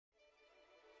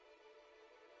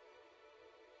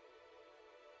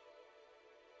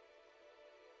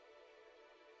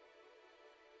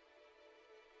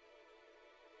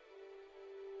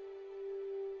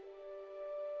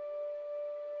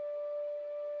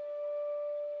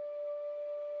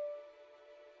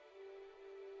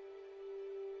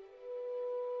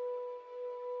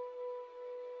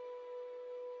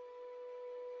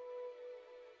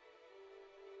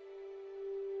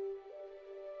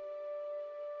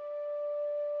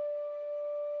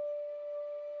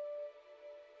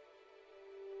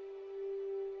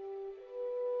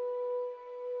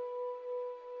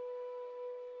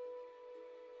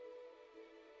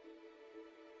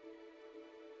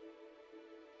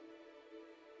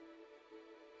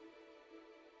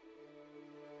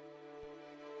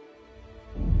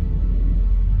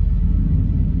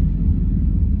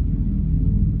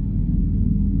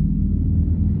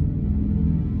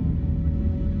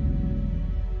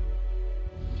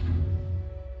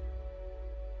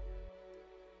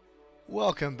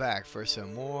Welcome back for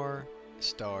some more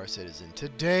Star Citizen.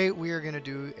 Today we are going to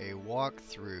do a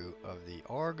walkthrough of the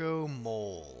Argo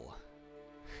Mole.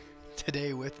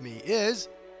 Today with me is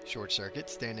Short Circuit,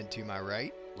 standing to my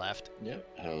right, left. Yep,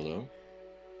 hello.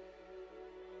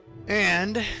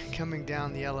 And coming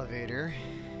down the elevator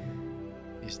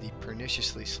is the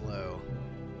perniciously slow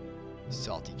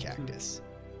Salty Cactus.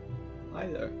 Hi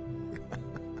there.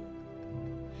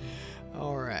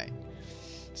 Alright,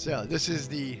 so this is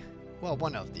the, well,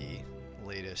 one of the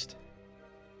latest.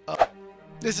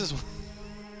 This is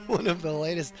one of the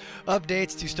latest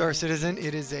updates to Star Citizen.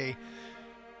 It is a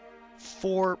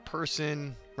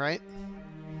 4-person, right?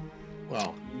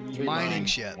 Well, mining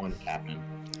ship. 1 captain.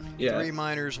 Yeah. 3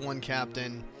 miners, 1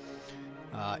 captain,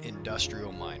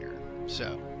 industrial miner.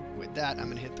 So with that, I'm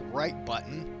gonna hit the right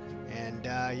button, and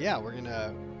yeah, we're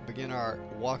gonna begin our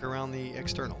walk around the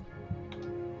external.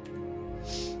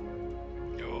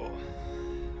 Oh,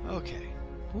 okay.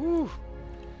 Woo.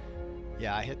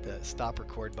 Yeah, I hit the stop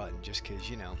record button just because,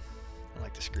 you know, I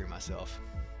like to screw myself.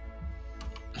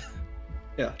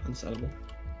 Yeah, understandable.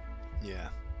 Yeah.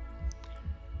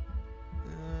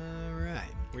 Alright.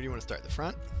 Where do you want to start? The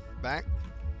front? Back?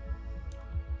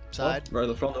 Side? Well, we're at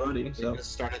the front already, We're so. gonna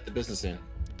start at the business end.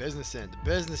 The business end. The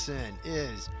business end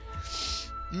is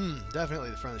definitely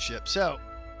the front of the ship. So,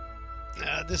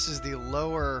 this is the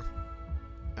lower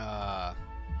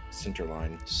Center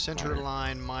line.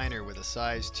 line miner with a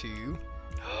size 2.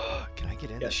 Can I get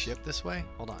in the Yes. ship this way?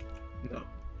 Hold on. No.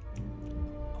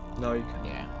 No, you can't.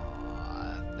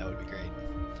 Yeah. That would be great.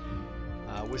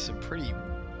 With some pretty,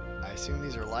 I assume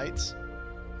these are lights,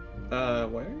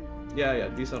 Where? Yeah,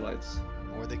 these are lights.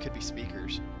 or they could be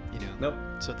speakers, you know, Nope.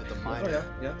 so that the Oh, miner,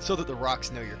 yeah. so that the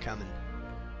rocks know you're coming,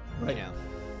 Right. you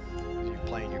know, you're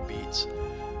playing your beats.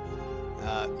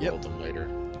 Yep, Build them later.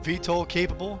 VTOL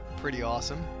capable, pretty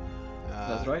awesome.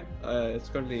 That's right. It's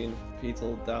currently in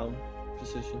fetal down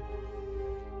position,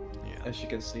 Yeah. as you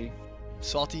can see.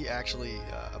 Salty actually,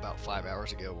 about 5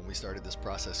 hours ago when we started this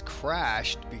process,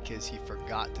 crashed because he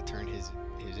forgot to turn his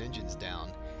engines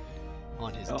down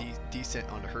on his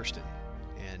descent onto Hurston.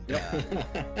 And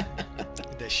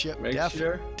the ship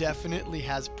definitely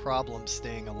has problems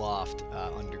staying aloft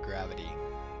under gravity.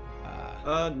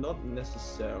 Not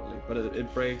necessarily, but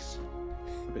it breaks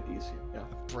a bit easier. Yeah.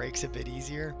 Brakes a bit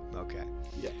easier? Okay.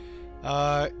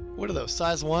 Yeah. What are those?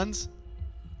 Size 1s?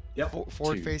 Yep.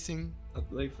 Forward facing? I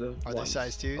believe the Are they ones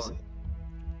size 2s?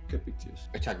 could be 2s.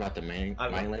 I talk about the mining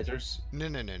lasers.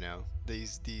 No.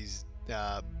 These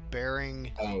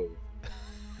bearing. Oh.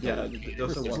 Yeah,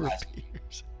 those are ones.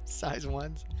 Size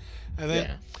 1s,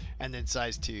 and then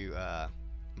size 2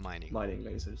 mining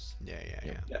lasers.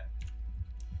 Yeah.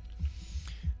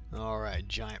 All right,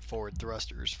 giant forward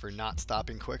thrusters for not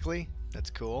stopping quickly. That's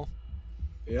cool.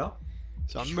 Yeah.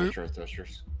 So I'm retro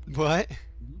thrusters. What?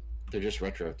 They're just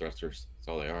retro thrusters. That's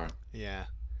all they are. Yeah.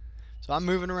 So I'm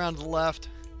moving around to the left,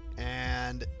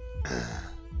 and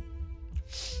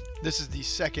this is the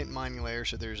second mining layer.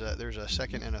 So there's a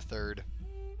second and a third.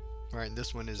 All right, and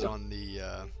this one is on the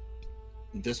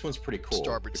This one's pretty cool.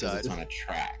 Starboard because side. It's on a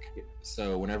track.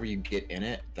 So whenever you get in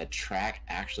it, the track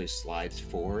actually slides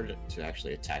forward to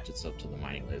actually attach itself to the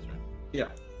mining laser. Yeah.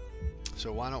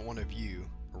 So why don't one of you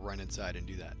run inside and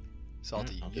do that?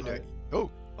 Salty, I'll you do know. it.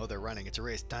 Oh, they're running. It's a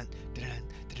race. Dun, dun, dun,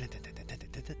 dun, dun, dun, dun, dun,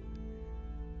 dun, dun.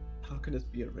 How can this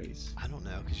be a race? I don't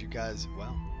know, because you guys,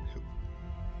 well,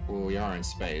 Well, we are in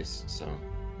space, so.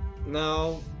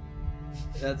 No.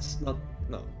 That's not.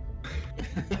 No.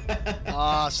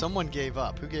 Someone gave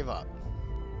up. Who gave up?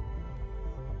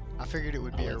 I figured it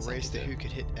would be a that's race to who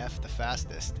could hit F the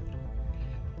fastest.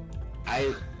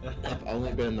 I've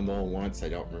only been in the mole once. I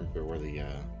don't remember where the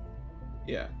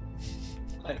Yeah.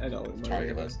 I know.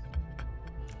 target was.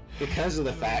 Because of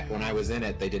the fact when I was in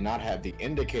it, they did not have the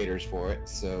indicators for it,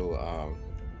 so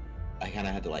I kind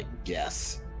of had to like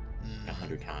guess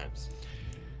 100 times.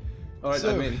 All right,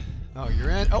 So- I'm in. Oh, you're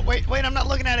in? Oh, wait, I'm not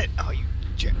looking at it. Oh, you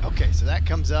jerk. Okay, so that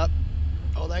comes up.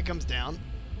 Oh, that comes down.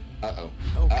 Uh-oh.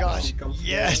 Oh, gosh. Comes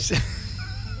Yes.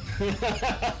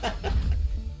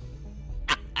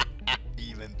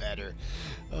 Even better.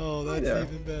 Oh, that's Yeah.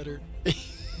 even better.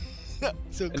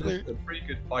 So And clear. it's a pretty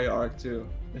good fire arc too.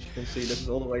 As you can see, this is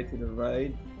all the way to the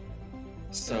right.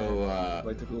 So,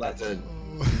 Way to the as left. a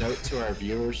note to our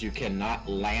viewers, you cannot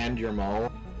land your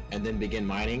mole and then begin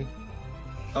mining.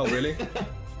 Oh, really?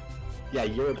 Yeah,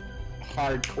 you're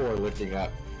hardcore lifting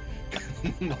up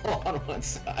mole on one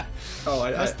side. Oh,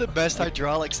 That's the best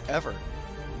hydraulics ever.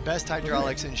 Best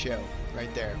hydraulics in show,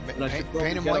 right there. And I should Paint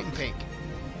probably them get white up- and pink.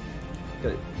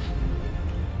 Okay.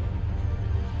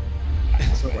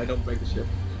 So I don't break the ship.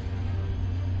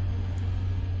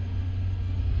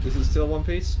 Is it still one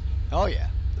piece? Oh yeah.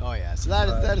 Oh yeah. So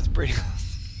that is pretty.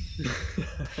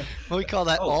 We call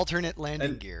that alternate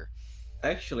landing gear.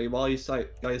 Actually, while you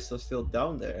guys are still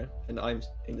down there and I'm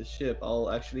in the ship, I'll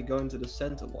actually go into the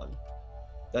center one.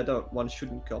 That one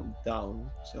shouldn't come down,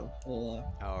 so we'll.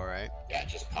 All right. Yeah, it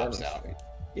just pops out.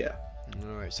 Yeah.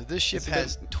 All right. So this ship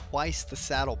has twice the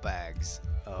saddlebags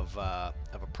of a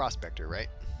prospector, right?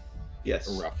 Yes.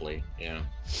 Roughly, yeah.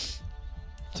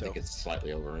 I think it's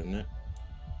slightly over, isn't it?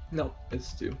 No,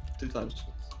 it's 2 times.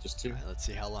 Just 2. All right, let's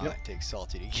see how long it takes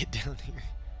Salty to get down here.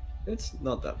 It's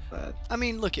not that bad. I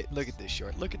mean, look at this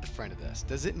short. Look at the front of this.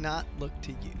 Does it not look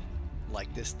to you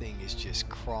like this thing is just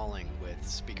crawling with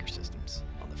speaker systems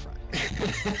on the front?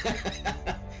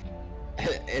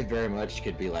 It very much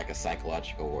could be like a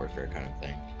psychological warfare kind of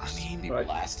thing. I mean,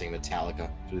 blasting Metallica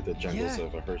through the jungles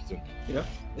of Hurston. Yeah.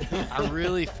 I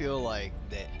really feel like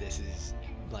that this is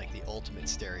like the ultimate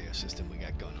stereo system we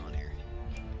got going on here.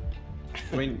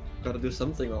 I mean, gotta do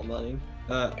something online.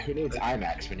 Who needs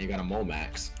IMAX when you got a Mole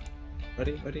Max?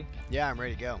 Ready? Yeah, I'm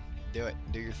ready to go. Do it.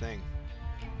 Do your thing.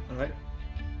 Alright.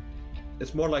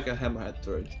 It's more like a hammerhead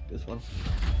turret, this one.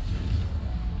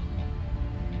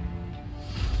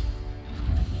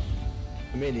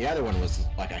 I mean, the other one was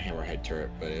like a hammerhead turret,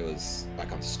 but it was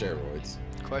like on steroids.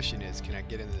 The question is, can I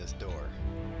get into this door?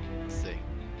 Let's see.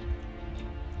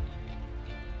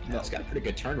 No. It's got a pretty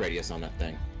good turn radius on that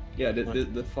thing. Yeah,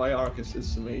 the fire arc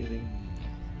is amazing.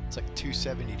 It's like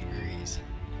 270 degrees.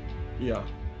 Yeah.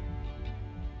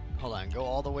 Hold on, go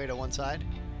all the way to one side?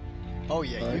 Oh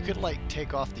yeah, you could like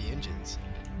take off the engines.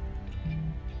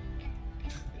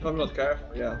 If I'm not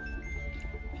careful, yeah.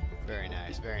 Very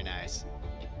nice, very nice.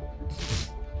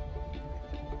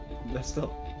 Let's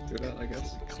not do that, I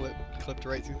guess. Clipped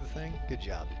right through the thing. Good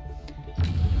job.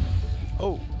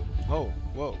 Oh,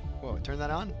 whoa. Turn that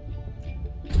on.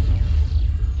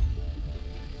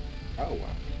 Oh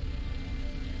wow.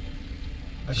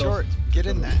 Short, get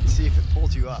in that and see if it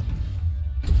pulls you up.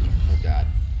 Oh god.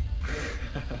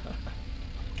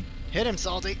 Hit him,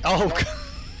 Salty. Oh.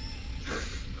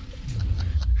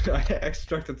 I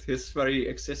extracted his very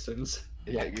existence.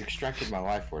 Yeah, you extracted my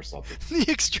life force, Salty.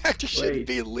 The extractor shouldn't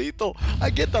be lethal. I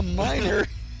get the miner.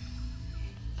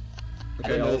 I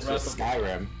didn't know this was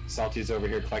Skyrim. Salty's over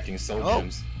here collecting soul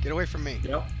gems. Get away from me.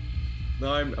 Yep.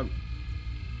 No, I'm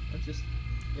just,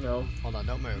 Hold on,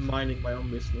 don't move. minding my own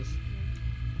business.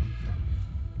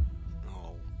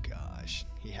 Oh gosh,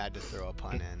 he had to throw a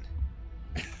pun in.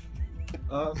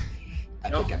 I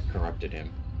think I've corrupted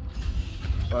him.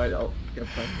 Alright, I'll get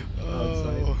back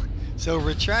outside. So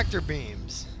retractor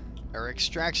beams, or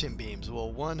extraction beams,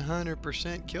 will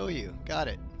 100% kill you. Got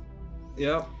it.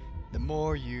 Yep. The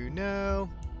more you know.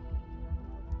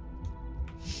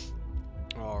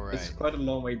 Alright. It's quite a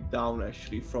long way down,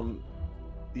 actually, from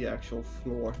the actual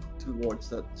floor towards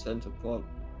that center part.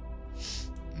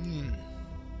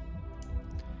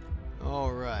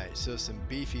 Alright, so some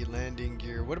beefy landing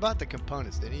gear. What about the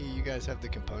components? Did any of you guys have the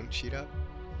component sheet up?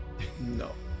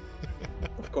 No.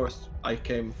 Of course, I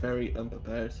came very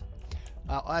unprepared.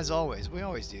 As always, we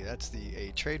always do. That's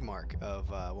a trademark of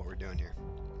what we're doing here.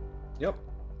 Yep.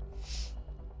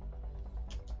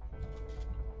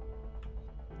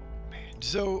 Man,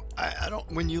 so I don't.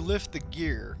 When you lift the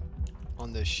gear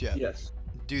on this ship, Yes.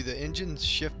 do the engines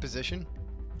shift position?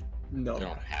 No. You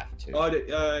don't have to.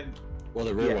 Oh, well,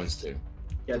 the rear ones do.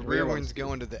 Yeah, the rear ones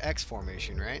go into the X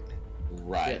formation, right?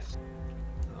 Right. Yes.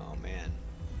 Oh man,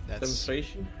 that's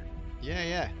Demonstration?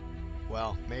 Yeah.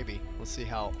 Well, maybe. We'll see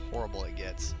how horrible it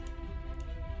gets.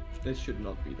 It should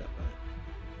not be that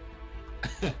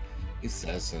bad. He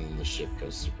says, and the ship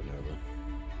goes supernova.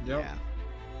 Yep. Yeah.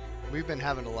 We've been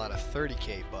having a lot of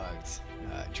 30K bugs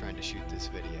trying to shoot this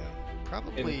video.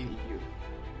 Probably.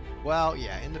 Well,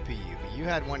 yeah, in the PU, but you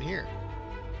had one here.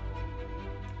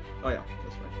 Oh yeah,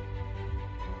 that's right.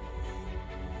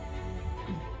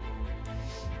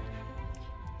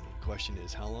 The question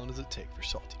is, how long does it take for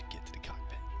Salty to get to the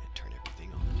cockpit and turn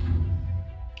everything on?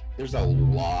 There's a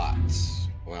lot.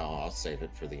 Well, I'll save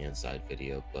it for the inside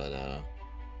video, but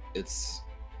it's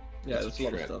There's a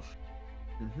lot of stuff.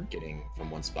 Getting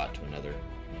from one spot to another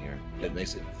here. It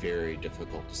makes it very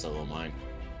difficult to solo mine.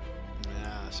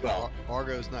 Yeah, so Well,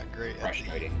 Argo's not great at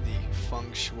frustrating. the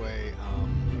feng shui.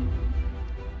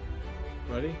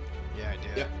 Ready? Yeah, I do.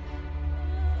 Yep.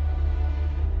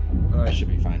 All That right. should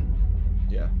be fine.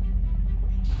 Yeah.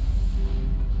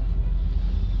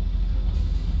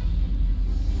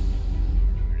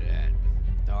 Do that.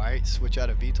 All right, switch out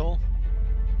of VTOL.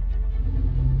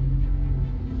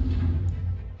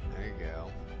 There you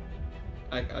go.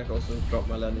 I can also drop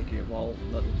my landing gear while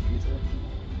letting feet on.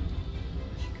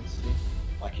 As you can see.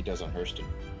 Like he does on Hurston.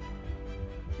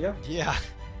 Yeah. Yeah.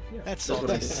 Yeah. That's what I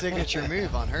Salty's did. signature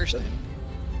move on Hurston.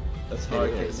 That's how I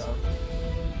It came is. down.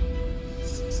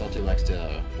 Salty likes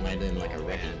to land in like a Oh,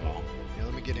 wrecking man. ball. Yeah,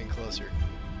 let me get in closer.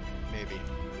 Maybe.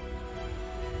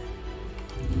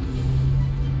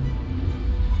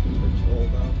 Switch all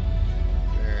down.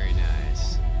 Very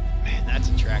nice. Man, that's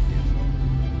attractive.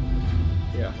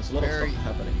 Yeah, there's a lot Very- of stuff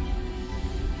happening.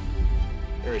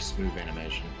 Very smooth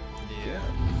animation. Yeah.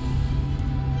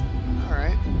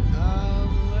 Alright.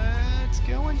 Let's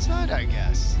go inside, I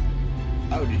guess.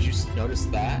 Oh, did you notice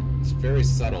that? It's very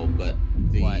subtle, but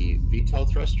the What? VTOL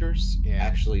thrusters Yeah.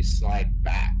 actually slide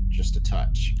back just a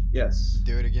touch. Yes.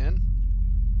 Do it again.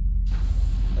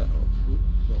 Uh-oh. Oop,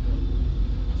 wrong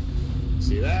one.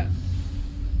 See that?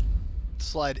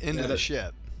 Slide into Yeah, the that-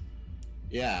 ship.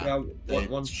 Yeah. Yeah, They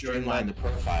once you're in streamline the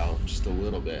profile just a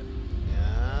little bit.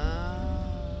 Yeah.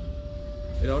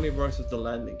 It only works with the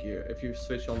landing gear. If you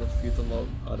switch on the vehicle mode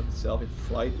out of itself in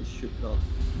flight, it should not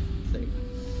think.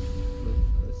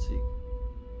 Let's see.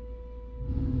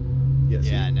 Yes.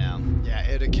 Yeah, no. Yeah,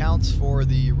 it accounts for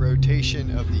the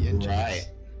rotation of the engines. Right.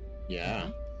 Yeah.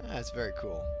 That's very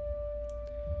cool.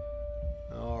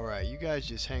 Alright, you guys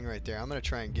just hang right there. I'm going to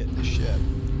try and get in the ship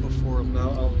before...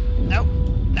 No, Nope.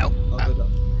 Nope. I'll do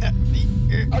that.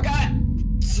 Oh god!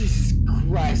 Jesus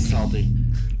Christ, Salty.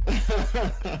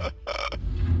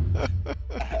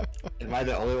 Am I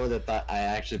the only one that thought I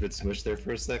actually been smushed there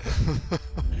for a second?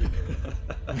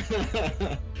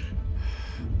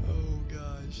 Oh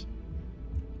gosh.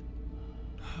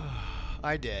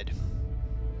 I did.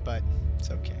 But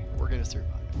it's okay. We're gonna survive.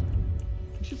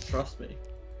 You should trust me.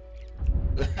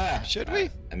 Should we?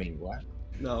 I mean, what?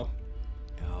 No.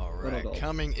 Alright, at all.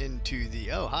 coming into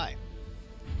the... Oh, hi.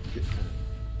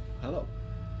 Hello.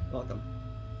 Welcome.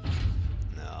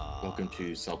 Welcome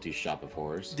to Salty's Shop of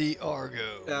Horrors. The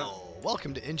Argo Yeah. Mole.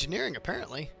 Welcome to engineering,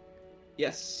 apparently.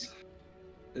 Yes.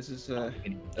 This is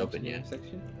Open, yeah.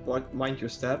 section. Mind your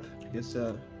step. This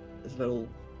this little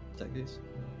staircase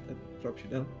that drops you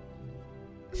down.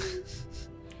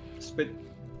 Spit.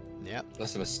 Yep.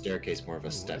 Less of a staircase, more of a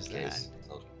Ooh, step what is case.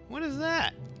 What is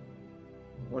that?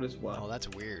 What is what? Oh, that's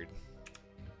weird.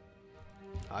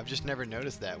 I've just never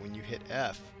noticed that when you hit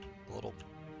F, a little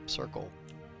circle.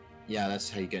 Yeah, that's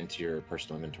how you get into your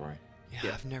personal inventory. Yeah,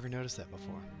 Yeah. I've never noticed that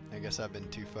before. I guess I've been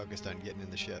too focused on getting in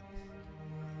the ship.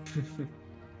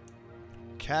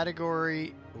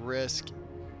 Category Risk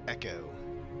Echo.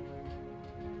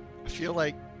 I feel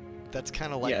like that's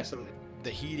kind of like yeah, so the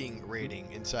heating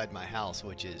rating inside my house,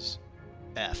 which is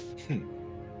F.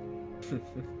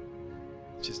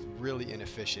 Just really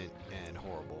inefficient and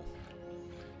horrible.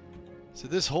 So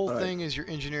this whole Alright. thing is your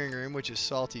engineering room, which is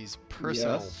Salty's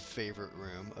personal Yes. favorite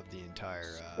room of the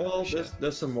entire well, ship.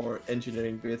 there's some more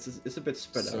engineering bits. It's a bit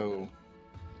spread out. So,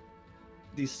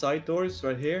 These side doors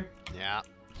right here. Yeah.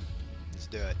 Let's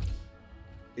do it.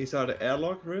 These are the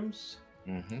airlock rooms.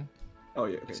 mm-hmm. Oh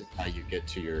yeah. Okay. This is how you get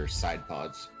to your side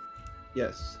pods.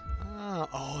 Yes.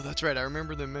 Oh, that's right. I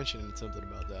remember them mentioning something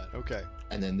about that. Okay.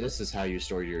 And then this is how you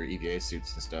store your EVA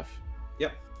suits and stuff.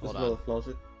 Yep. Hold This little on.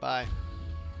 closet. Bye.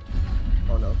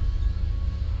 Oh no.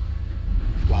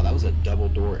 Wow, that was a double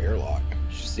door airlock. Did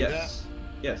you see Yes.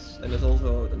 Yes, and there's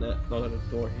also another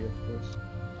door here, of course.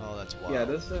 Oh, that's wild. Yeah,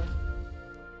 that's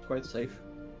quite safe.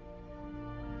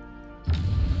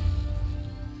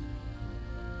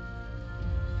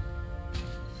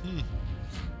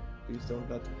 Please don't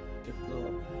let it blow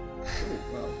up.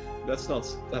 Oh, wow. Let's not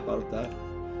step out of that.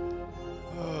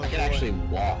 Oh, I can boy. actually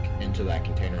walk into that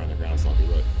container on the ground, Salty.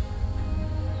 Look.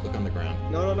 Look on the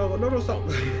ground. No, stop.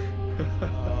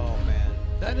 Oh man,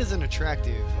 that is an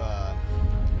attractive.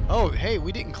 Oh, hey,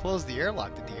 we didn't close the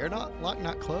airlock. Did the airlock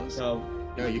not close? No.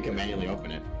 No, you can manually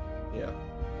open it. Yeah.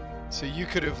 So you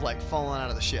could have like fallen out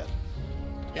of the ship.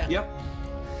 Yeah. Yep.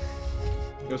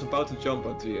 He was about to jump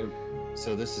onto you.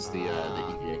 So this is the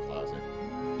EVA closet.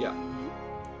 Yeah.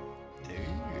 Dude.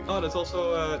 Oh, there's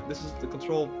also this is the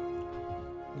control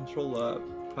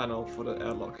panel for the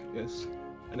airlock. Yes.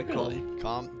 And the Really?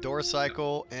 com. Com, door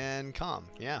cycle, and com.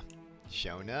 Yeah,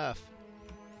 sure enough.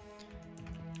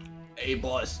 Hey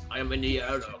boss, I am in the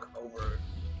airlock. Over.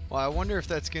 Well, I wonder if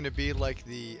that's going to be like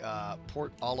the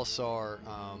Port Olisar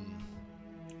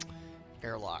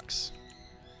airlocks,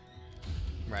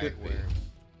 right? Could be. Where,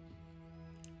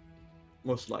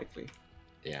 Most likely.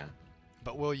 Yeah.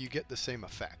 but will you get the same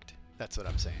effect? That's what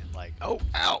I'm saying. Like, oh,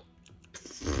 ow!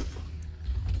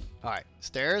 All right,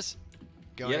 stairs,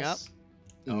 going up. Yes.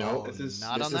 No, Oh, this is-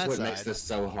 not this on is that what side. makes this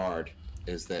so hard,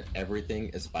 is that everything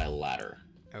is by ladder.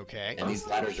 Okay. And these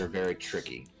ladders are very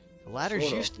tricky. Ladders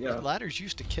Sort of, used yeah. ladders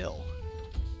used to kill.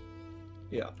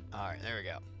 Yeah. All right, there we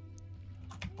go.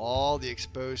 All the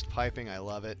exposed piping, I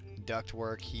love it.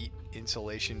 Ductwork, heat,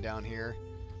 insulation down here.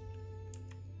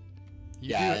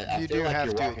 I feel like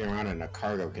you're walking around in a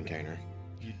cargo container.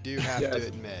 You do have to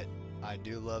admit, I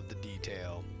do love the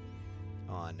detail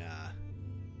on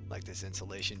like this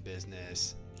insulation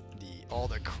business. All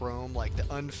the chrome, like the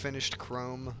unfinished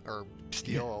chrome or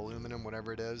steel, aluminum,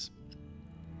 whatever it is.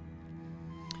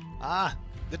 Ah,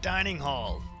 the dining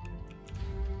hall,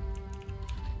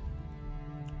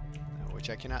 which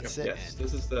I cannot sit in. Yes,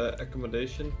 this is the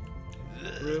accommodation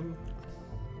room.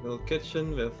 Little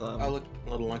kitchen with oh, look,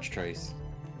 little lunch trays.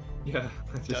 Yeah.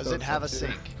 Does it have a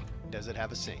sink? Does it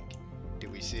have a sink? Do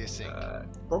we see a sink?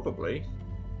 Probably.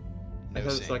 No I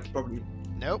thought sink. it's like probably.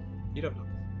 Nope. You don't know.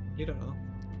 You don't know.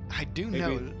 I do Maybe-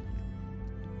 know.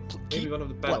 Maybe one of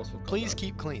the panels will come Please out.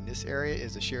 keep clean. This area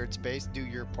is a shared space. Do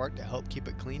your part to help keep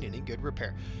it clean and in good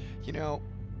repair. You know,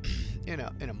 in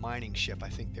a mining ship, I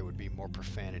think there would be more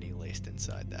profanity laced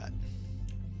inside that.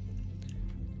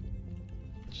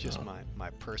 It's just my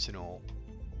personal,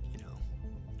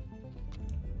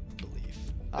 belief.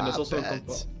 And there's also a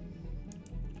beds.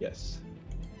 Yes.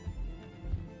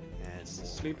 And It's a more.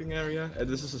 sleeping area. And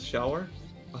this is a shower,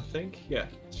 I think. Yeah,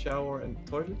 shower and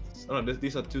toilets. Oh no,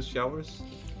 these are 2 showers.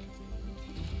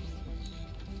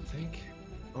 I think.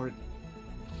 Or. No,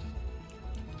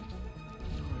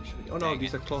 actually. Oh no, Dang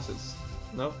these it. are closets.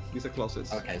 No, these are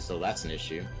closets. Okay, so that's an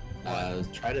issue.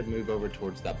 Try to move over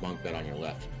towards that bunk bed on your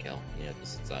left, Kel. Yeah,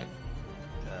 this side.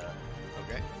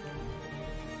 Okay.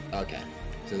 Okay,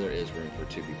 so there is room for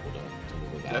 2 people to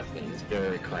move about, but Definitely. it's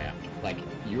very cramped. Like,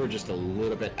 you were just a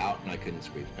little bit out and I couldn't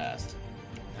squeeze past.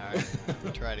 All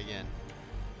right. Try it again.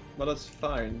 But that's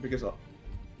fine because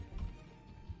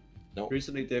Nope.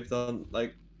 recently they've done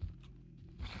like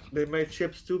they made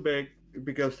ships too big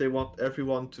because they want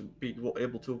everyone to be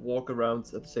able to walk around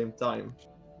at the same time.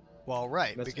 Well,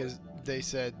 right, That's because they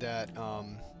said that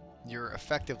you're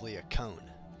effectively a cone,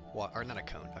 or not a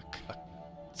cone, a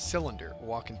cylinder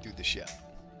walking through the ship.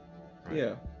 Right.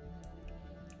 Yeah.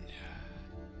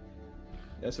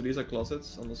 Yeah, so these are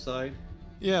closets on the side.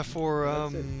 Yeah, for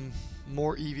That's it.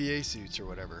 more EVA suits or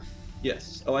whatever.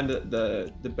 Yes. Oh, and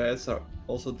the beds are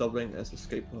also doubling as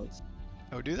escape pods.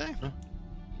 Oh, do they?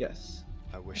 Yes.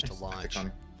 I wish to Nice. launch.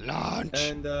 Click Launch!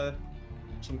 And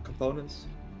some components.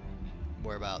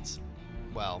 Whereabouts?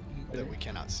 Well, that we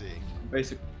cannot see.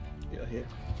 Basic. Yeah, here.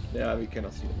 Yeah, we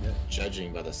cannot see them yet.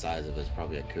 Judging by the size of it, it's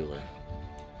probably a cooler.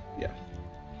 Yeah.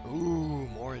 Ooh,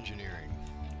 more engineering.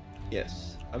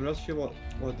 Yes. I'm not sure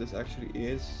what this actually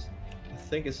is. I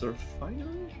think it's a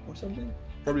refinery or something.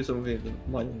 Probably some of the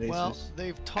mining lasers. Well,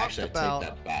 they've talked Actually, I about. take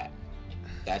that back.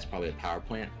 That's probably a power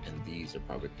plant, and these are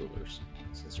probably coolers,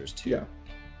 since there's 2. Yeah.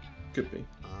 Could be.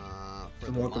 For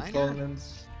Some the more miner?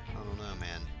 components. I don't know,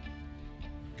 man.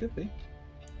 Could be.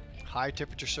 High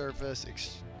temperature surface,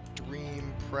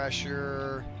 extreme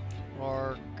pressure,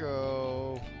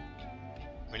 Argo.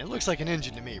 I mean, it looks like an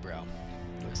engine to me, bro.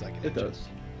 It looks like an It engine. does.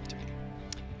 To me.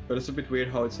 But it's a bit weird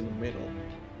how it's in the middle.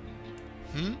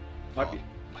 Hmm? Might be.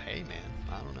 Hey, man.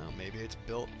 I don't know. Maybe it's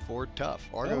built for tough.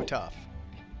 Argo Oh. tough.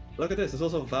 Look at this. There's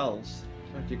also valves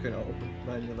that you can open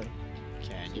manually.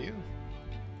 Can you?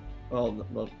 Well,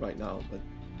 not right now, but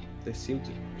they seem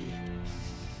to be.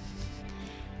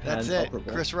 That's And it.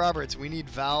 operable. Chris Roberts, we need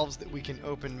valves that we can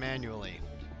open manually.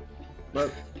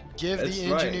 But Give That's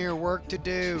the right. engineer work to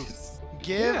do.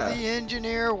 Give Yeah. the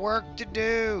engineer work to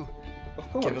do. of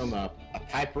course. Give him a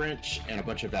pipe wrench and a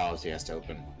bunch of valves he has to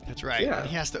open. That's right. Yeah. And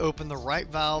he has to open the right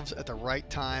valves at the right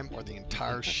time or the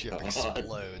entire ship God.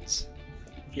 explodes.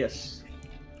 Yes.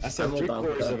 That's I'm all 3/4 down for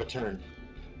of that. a turn.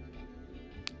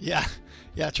 Yeah.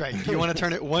 Yeah, that's right. Do you want to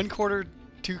turn it 1 quarter,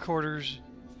 2 quarters,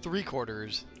 3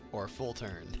 quarters, or a full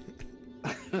turn?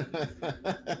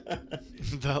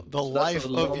 The life a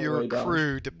of long your way down.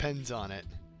 crew depends on it.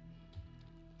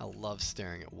 I love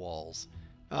staring at walls.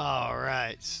 All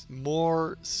right,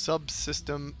 more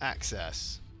subsystem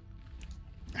access.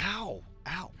 Ow,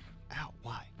 ow, ow,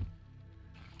 why?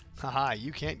 Haha,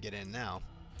 you can't get in now.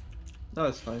 No,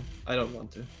 it's fine. I don't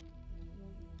want to.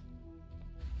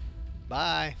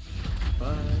 Bye.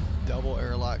 Bye. Double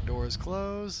airlock doors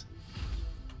close.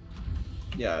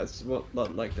 Yeah, it's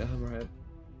not like the Hammerhead.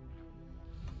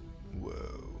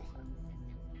 Whoa.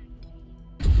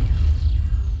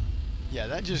 Yeah,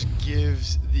 that just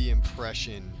gives the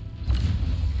impression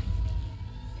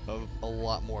of a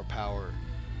lot more power.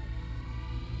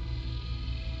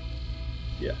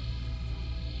 Yeah.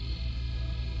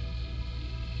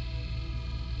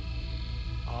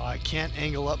 Oh, I can't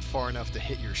angle up far enough to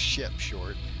hit your ship,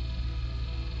 Short.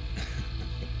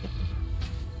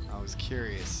 I was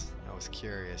curious.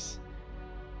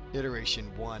 Iteration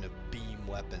 1 of beam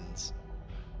weapons.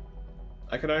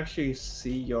 I can actually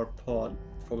see your pod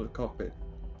from the cockpit.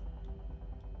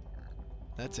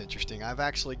 That's interesting. I've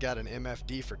actually got an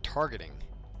MFD for targeting.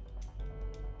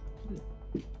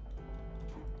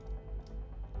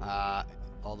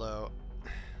 Although,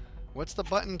 what's the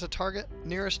button to target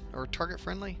nearest or target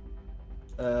friendly?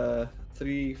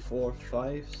 3, 4,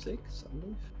 5, 6, I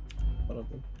believe. One of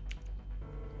them.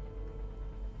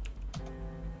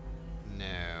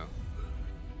 No.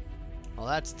 Well,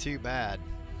 that's too bad.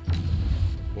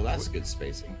 Well, that's good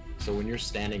spacing. So when you're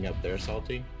standing up there,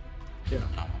 Salty, Yeah.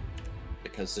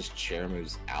 because this chair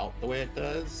moves out the way it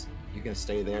does, you can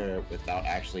stay there without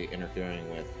actually interfering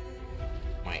with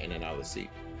my in and out of the seat.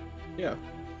 Yeah.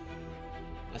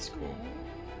 That's cool.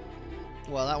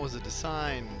 Well, that was a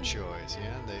design choice,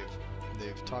 yeah?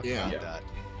 They've talked about that.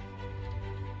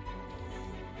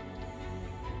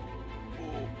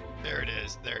 Ooh, there it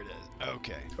is. There it is.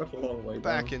 Okay. That's a long way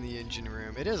Back down. in the engine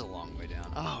room. It is a long way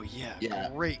down. Oh, yeah. Yeah.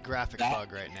 Great graphic That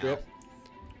bug right now. trip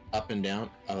up and down.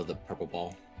 Oh, the purple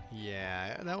ball.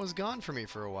 Yeah, that was gone for me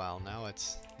for a while. Now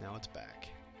it's back.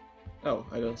 Oh,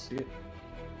 I don't see it.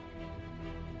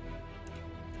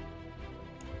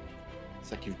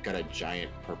 It's like you've got a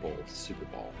giant purple super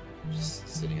ball just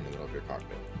sitting in the middle of your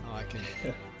cockpit. Oh, I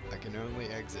can only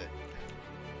exit.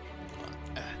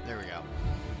 There we go.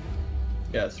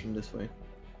 Yeah, it's from this way.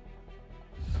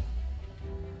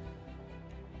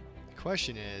 The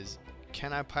question is,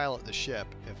 can I pilot the ship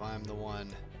if I'm the one?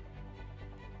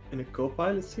 In a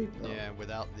co-pilot seat? No. Yeah,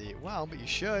 without the. Well, but you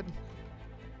should.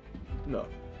 No.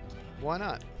 Why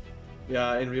not?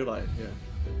 Yeah, in real life, yeah.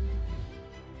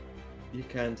 You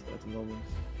can't at the moment.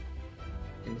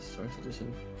 In the Stars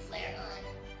Edition. Flare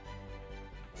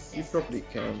on. You probably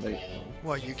can later on.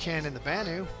 Well, you can in the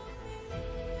Banu.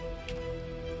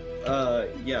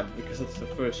 Yeah, because it's the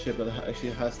first ship that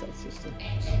actually has that system.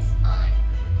 Engines on.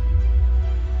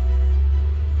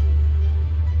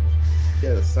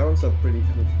 Yeah, the sounds are pretty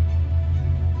good.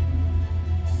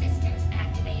 Systems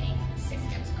activating.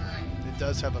 Systems on. It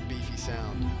does have a beefy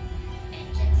sound.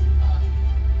 Engines off.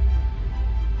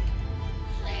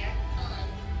 Flare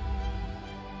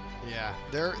on. Yeah,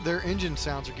 their engine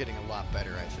sounds are getting a lot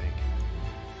better, I think.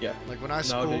 Yeah. Like when I Now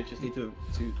spool. they just need to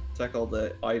tackle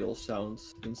the idle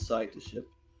sounds inside the ship.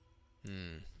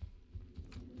 Hmm.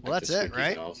 Like Well, that's the it, squeaky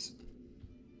right? valves.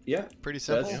 Yeah, Pretty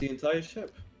simple. that's the entire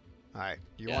ship. All right,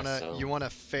 you Yeah, wanna so- you wanna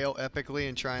fail epically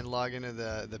and try and log into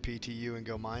the PTU and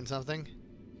go mine something?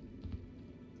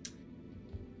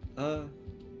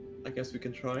 I guess we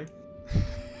can try.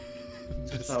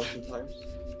 This- 2,000 times.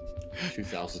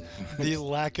 2,000. the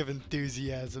lack of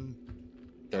enthusiasm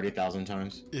 30,000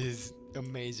 times. is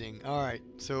amazing. All right,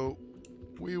 so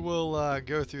we will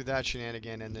go through that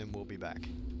shenanigan and then we'll be back.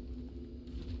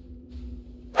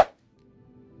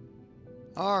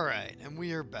 All right, and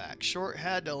we are back. Short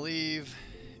had to leave,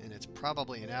 and it's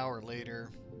probably an hour later.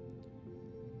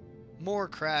 More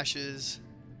crashes,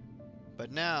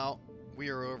 but now we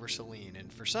are over Selene,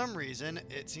 and for some reason,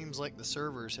 it seems like the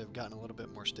servers have gotten a little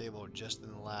bit more stable just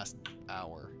in the last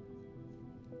hour.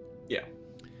 Yeah.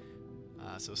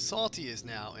 So Salty is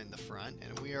now in the front,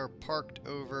 and we are parked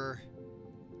over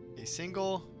a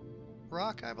single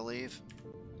rock, I believe.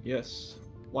 Yes.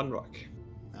 One rock.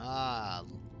 Ah,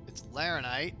 it's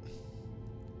Laranite.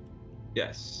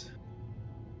 Yes.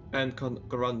 And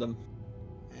Corundum.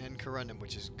 And Corundum,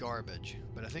 which is garbage.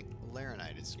 But I think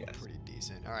Laranite is Yes. pretty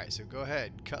decent. Alright, so go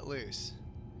ahead. Cut loose.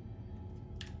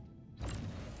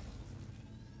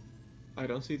 I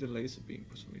don't see the laser beam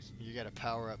for some reason. You gotta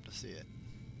power up to see it.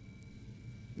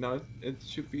 No, it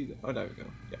should be. Oh, there we go.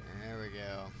 Yeah. There we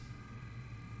go.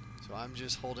 So I'm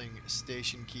just holding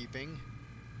station keeping.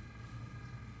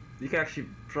 You can actually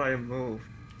try and move.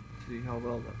 See how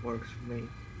well that works for me.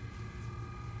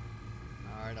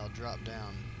 Alright, I'll drop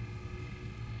down.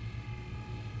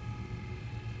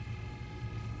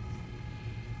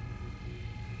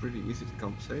 Pretty easy to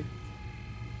compensate.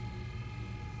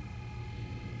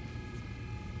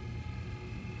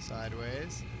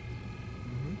 Sideways.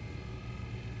 Mm-hmm.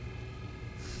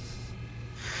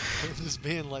 I'm just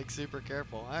being like super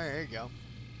careful. Alright, there you go.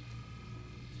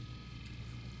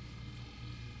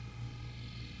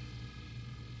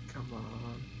 Come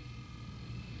on.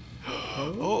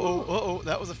 Oh,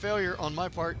 that was a failure on my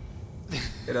part.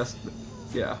 Yeah,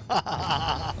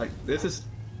 yeah. Like this is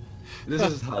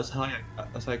as high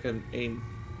as I can aim.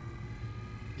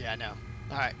 Yeah, I know.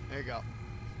 Alright, there you go.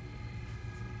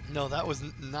 No, that was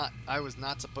not. I was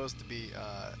not supposed to be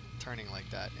turning like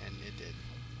that, and it did.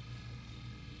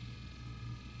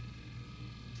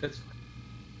 It's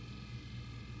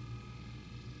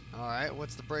Alright,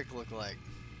 what's the brake look like?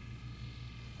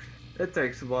 It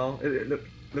takes a while. It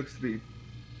looks to be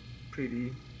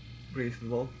pretty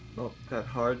reasonable. Not that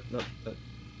hard, not that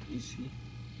easy.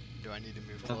 Do I need to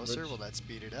move closer? Average. Will that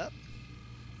speed it up?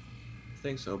 I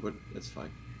think so, but that's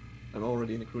fine. I'm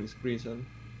already in the green zone.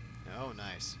 Oh,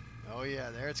 nice. Oh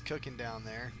yeah, there it's cooking down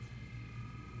there.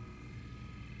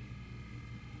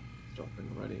 Dropping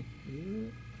already.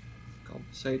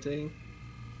 Compensating.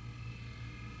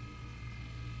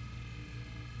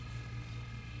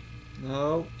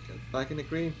 No, get back in the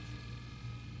green.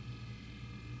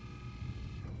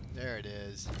 There it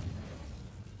is.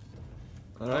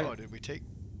 Alright. Oh, did we take...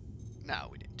 No,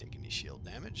 we didn't take any shield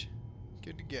damage.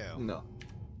 Good to go. No.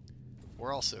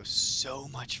 We're also so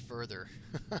much further.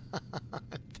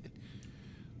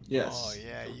 Yes. Oh,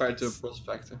 yeah, you Compared to can a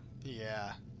prospector.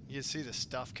 Yeah. You see the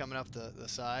stuff coming up the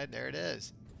side? There it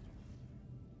is.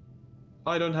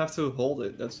 I don't have to hold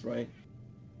it, that's right.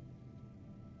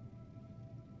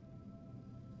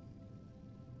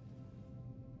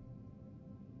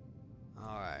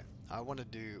 Alright. I want to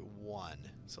do one.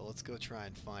 So let's go try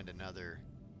and find another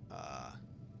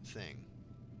thing.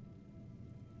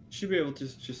 Should be able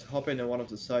to just hop in one of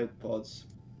the side pods.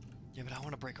 Yeah, but I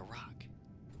want to break a rock.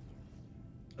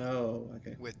 Oh,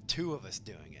 okay. With two of us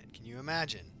doing it. Can you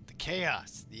imagine? The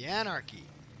chaos, the anarchy.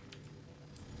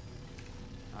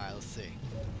 Alright, let's see.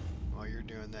 While you're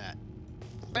doing that.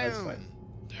 That's Boom! fine.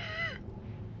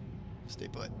 Stay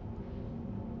put.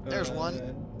 There's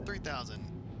one. 3,000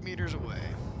 meters away.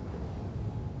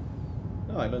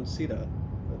 No, I don't see that.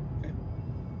 But, okay.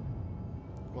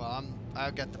 Well,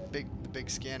 I've got the big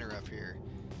scanner up here.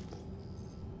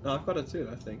 No, I've got it too,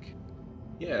 I think.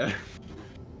 Yeah.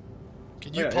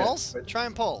 Can you Yeah, pulse? wait. Try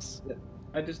and pulse. Yeah,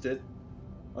 I just did.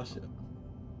 Oh shit.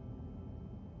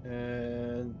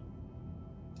 And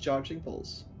charging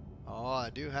pulse. Oh, I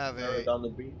do have Down the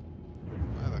beam.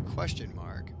 I have a question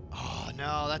mark. Oh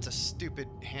no, that's a stupid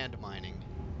hand mining.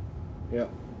 Yeah.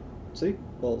 See?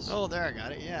 Pulse. Oh, there I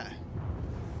got it. Yeah.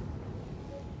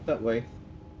 That way.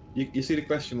 You see the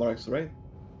question marks, right?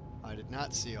 I did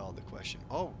not see all the question.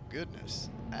 Oh goodness.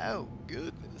 Oh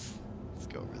goodness. Let's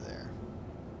go over there.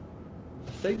 I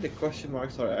think the question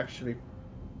marks are actually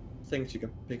things you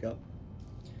can pick up.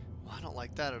 Well, I don't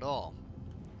like that at all.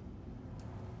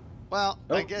 Well,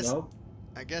 Oh, I guess no,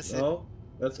 it no,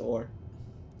 that's ore.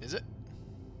 is it.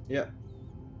 Yeah.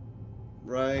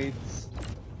 Right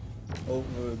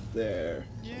over there.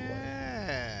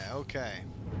 Yeah. Okay.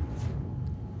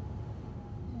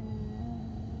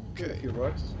 Get a Okay. few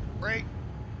rocks. Break.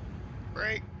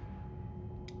 Break.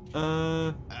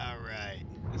 Uh, All right.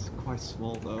 it's quite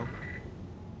small though.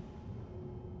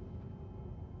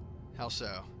 How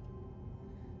so?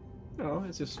 No,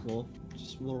 it's just small.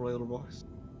 Just small little rocks.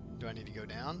 Do I need to go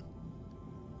down?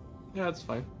 Yeah, it's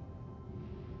fine.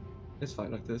 It's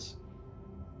fine like this.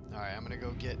 All right. I'm gonna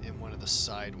go get in one of the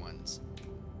side ones,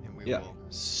 and we Yeah. will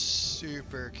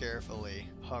super carefully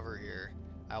hover here.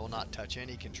 I will not touch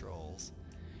any controls.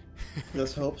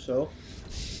 Let's hope so.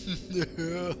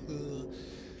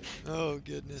 Oh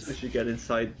goodness. If you get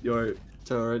inside your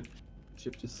turret,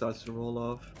 ship just starts to roll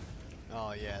off.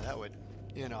 Oh yeah, that would,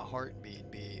 in a heartbeat,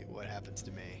 be what happens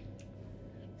to me.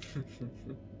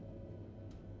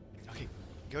 Okay,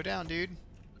 go down, dude.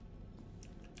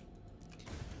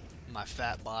 My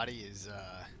fat body is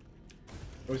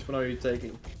Which one are you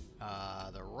taking?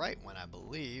 the right one, I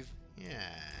believe.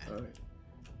 Yeah. Alright.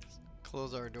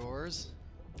 Close our doors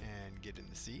and get in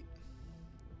the seat.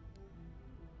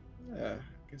 Yeah,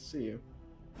 I can see you.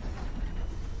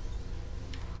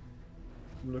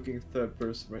 I'm looking third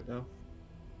person right now.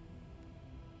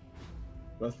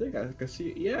 But I think I can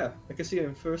see. Yeah, I can see you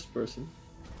in first person.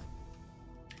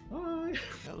 Hi.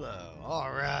 Hello.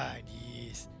 All right.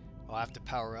 Yes. Oh, I have to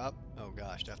power up. Oh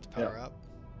gosh, do I have to power up?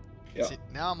 Yeah. See,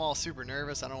 now I'm all super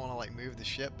nervous. I don't want to like move the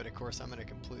ship, but of course I'm in a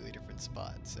completely different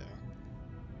spot. So.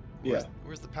 Yeah.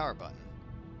 Where's the power button?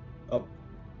 Up.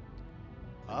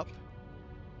 Up.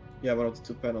 Yeah, one of the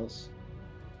two panels.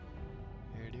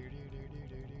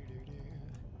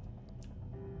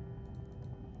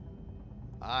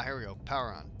 Ah, here we go.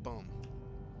 Power on. Boom.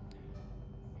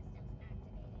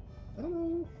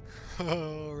 Hello.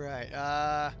 All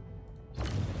right.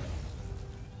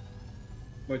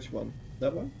 Which one?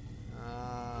 That one?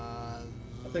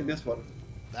 I think this one.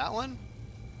 That one?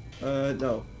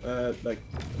 No. Like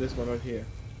this one right here.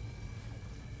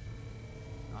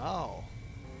 Oh,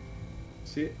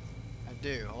 See it? I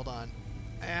do. Hold on.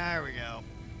 There we go.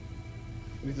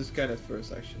 We need to scan it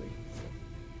first, actually.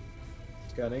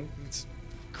 Scanning. It's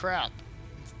crap.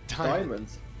 It's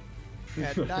Diamonds.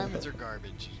 Yeah, diamonds are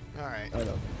garbage. All right. I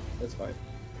know. That's fine.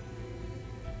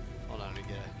 Hold on. I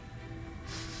get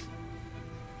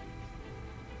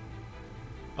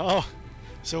Oh,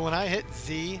 so when I hit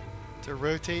Z to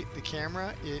rotate the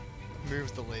camera, it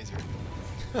moves the laser.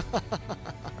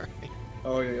 Alright.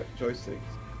 Oh yeah, joysticks.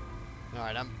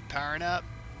 Alright, I'm powering up.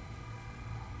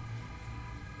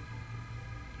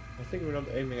 I think we're not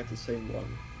aiming at the same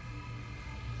one.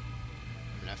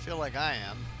 I mean, I feel like I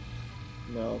am.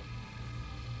 No.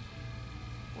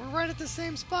 We're right at the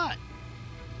same spot.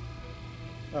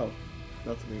 Oh,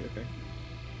 not to me. Okay.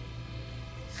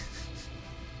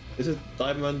 Is it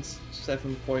diamond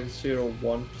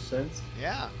 7.01%?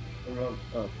 Yeah. Around.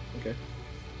 Oh, okay.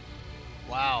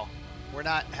 Wow. We're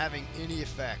not having any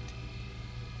effect.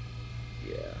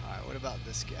 Yeah. Alright, what about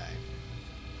this guy?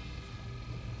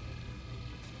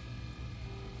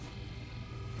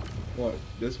 What?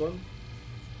 This one?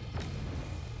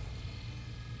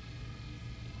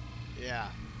 Yeah.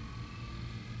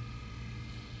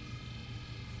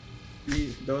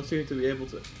 We don't seem to be able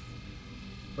to.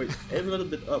 Wait, aim a little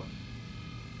bit up.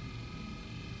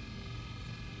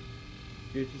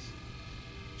 You're just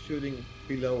shooting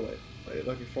below it,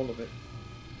 like in front of it.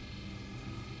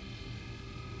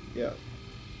 Yeah.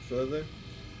 Further.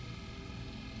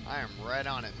 I am right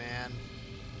on it, man.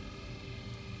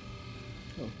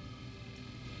 Oh.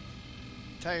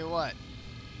 Tell you what.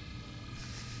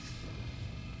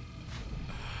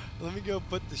 Let me go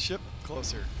put the ship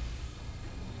closer.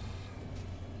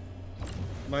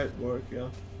 Might work, yeah.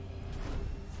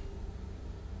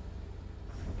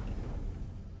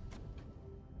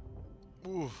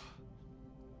 Ooh.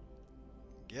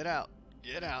 Get out.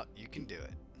 Get out. You can do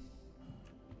it.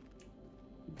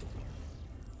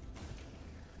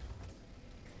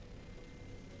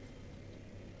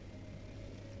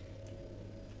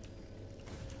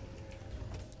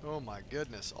 Oh my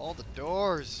goodness. All the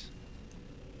doors.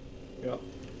 Yeah.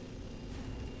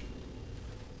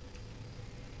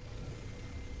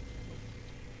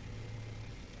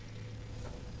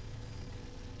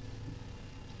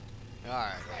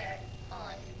 Alright. Flare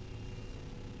on.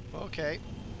 Okay.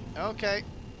 Okay.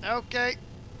 Okay.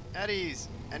 At ease.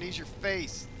 At ease your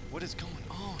face. What is going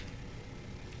on?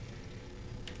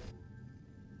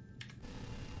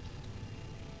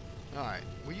 Alright.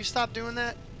 Will you stop doing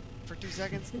that for 2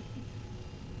 seconds?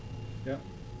 Yeah.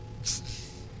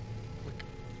 Look.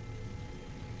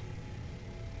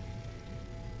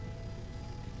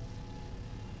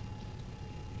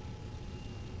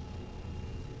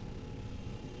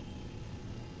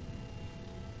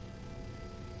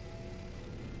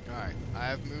 Alright, I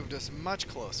have moved us much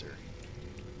closer.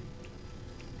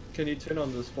 Can you turn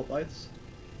on the spotlights?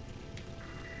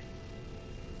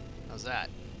 How's that?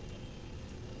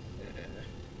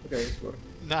 Okay, it's work.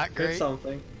 Not Hit great?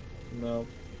 something. No.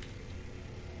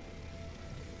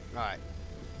 Alright.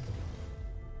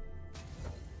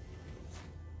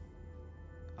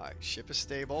 Alright, ship is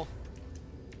stable.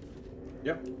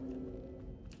 Yep.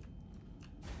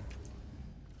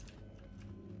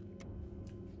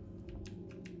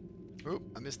 Oop,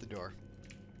 I missed the door.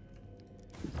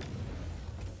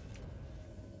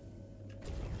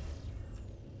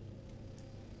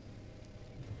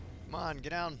 Come on, get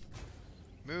down.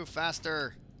 Move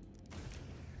faster.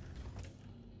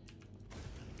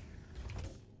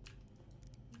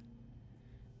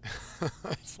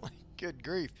 It's like, good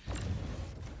grief.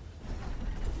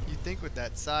 You'd think with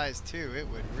that size too, it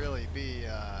would really be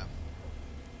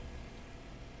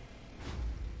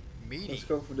meaty. Let's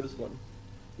go for this one.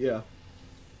 Yeah.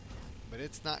 But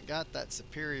it's not got that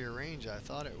superior range I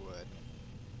thought it would.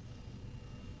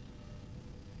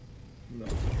 No.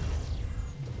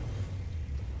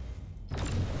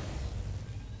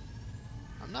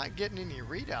 I'm not getting any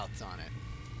readouts on it.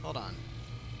 Hold on.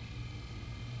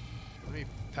 Let me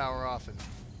power off and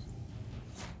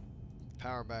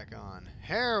power back on.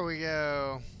 Here we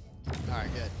go. Alright,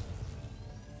 good.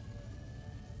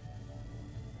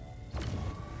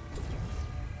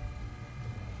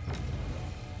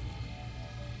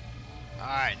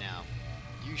 Alright now.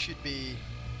 You should be...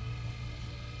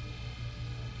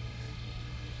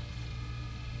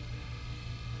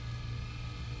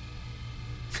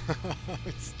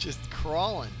 It's just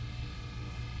crawling.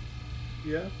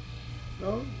 Yeah.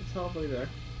 No, it's halfway there.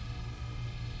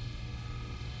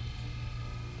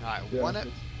 Alright, Yeah,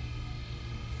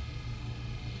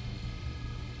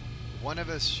 one of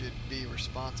us should be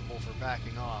responsible for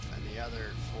backing off and the other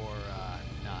for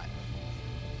not.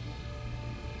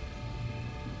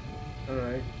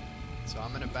 Alright. So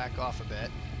I'm gonna back off a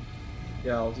bit.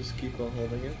 Yeah, I'll just keep on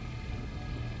holding it.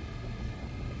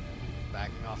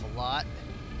 Backing off a lot.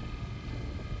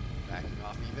 Backing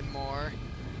off even more.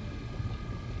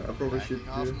 I probably Backing should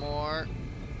off do. more.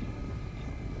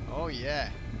 Oh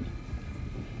yeah.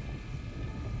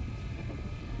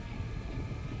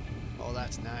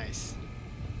 that's nice.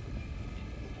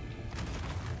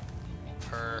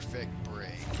 Perfect break.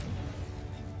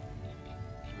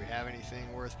 Do we have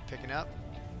anything worth picking up?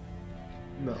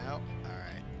 No. No?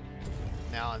 Alright.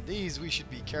 Now on these we should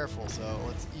be careful, so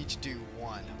let's each do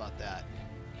one. How about that?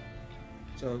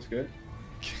 Sounds good.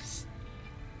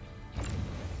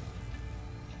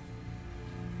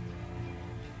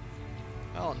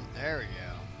 Oh, there we go.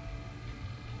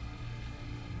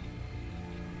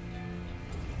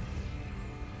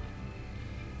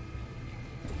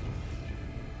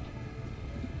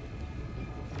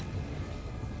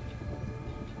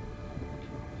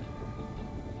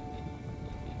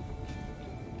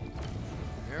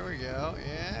 There we go.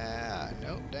 Yeah.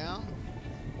 Nope. Down.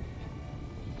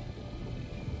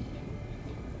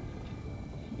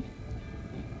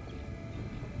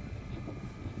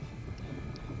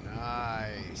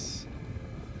 Nice.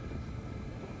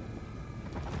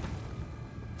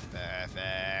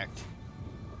 Perfect.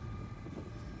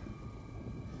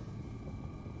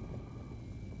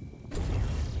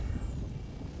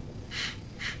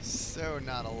 So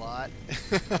not a lot.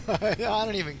 I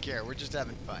don't even care. We're just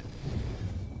having fun.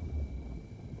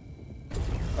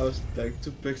 I was like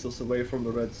 2 pixels away from the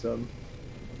red zone.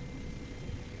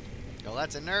 Oh,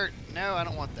 that's inert. No, I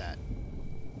don't want that.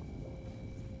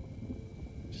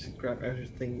 Just grab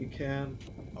everything you can.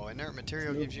 Oh, inert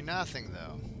material gives you nothing,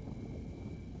 though.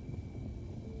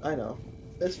 I know.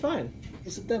 It's fine.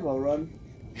 It's a demo run.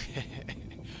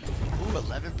 Ooh,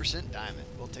 11% diamond.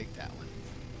 We'll take that one.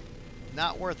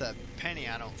 Not worth a penny,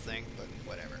 I don't think, but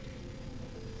whatever.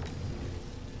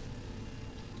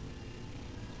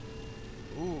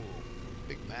 Ooh,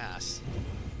 big mass.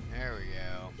 There we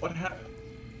go. What happened?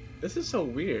 This is so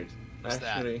weird, What's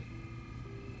that? actually.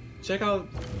 Check out.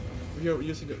 You're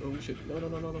using the. Oh shit! No. No,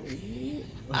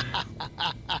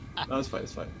 it's fine.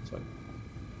 It's fine. It's fine.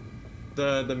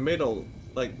 The middle,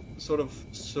 like sort of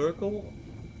circle,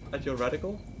 at your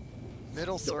reticle.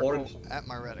 Middle The circle orange. at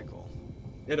my reticle.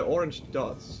 Yeah, the orange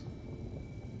dots.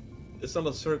 It's not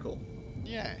a circle.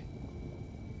 Yeah.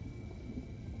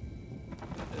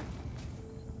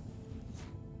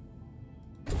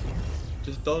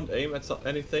 Just don't aim at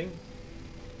anything.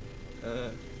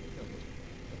 Yeah,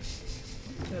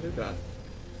 do that.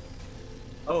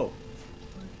 Oh.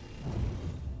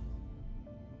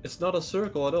 It's not a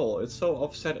circle at all. It's so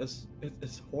offset as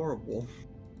it's horrible.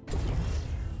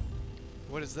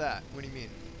 What is that? What do you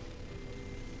mean?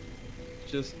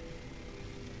 Just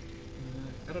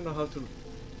I don't know how to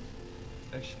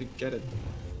actually get it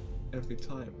every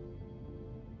time.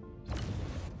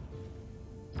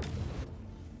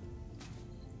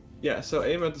 Yeah, so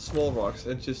aim at the small rocks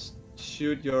and just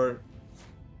shoot your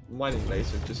mining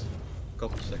laser just a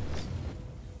couple seconds.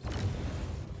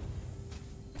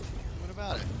 What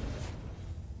about it?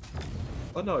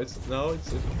 Oh no, it's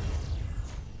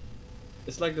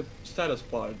like the status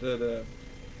bar, the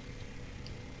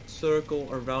circle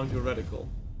around your reticle.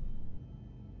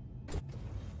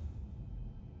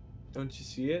 Don't you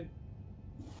see it?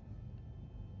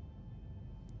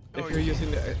 Oh, If you're yeah.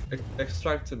 using the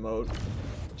extractor mode,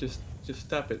 just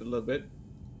tap it a little bit.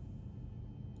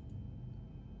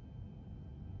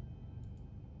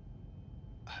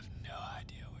 I have no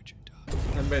idea what you're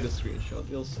talking I made a screenshot.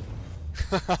 You'll see.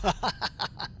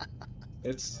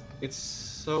 It's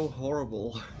so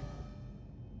horrible.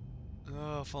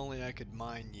 Oh, if only I could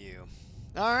mine you.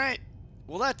 Alright,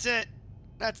 well that's it.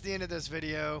 That's the end of this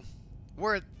video.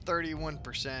 We're at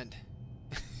 31%.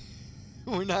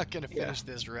 We're not going to finish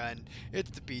this run. It's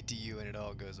the PTU and it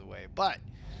all goes away. But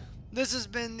this has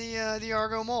been the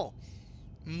Argo Mole.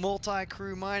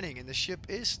 Multi-crew mining, and the ship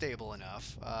is stable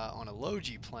enough, on a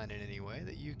low-G planet anyway,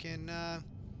 that you can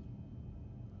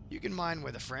mine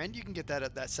with a friend. You can get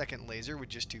that second laser with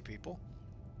just 2 people.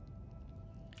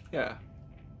 Yeah.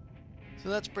 So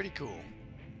that's pretty cool.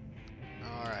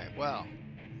 Alright, well,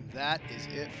 that is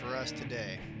it for us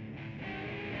today.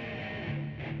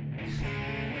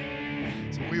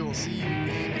 So we will see you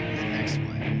in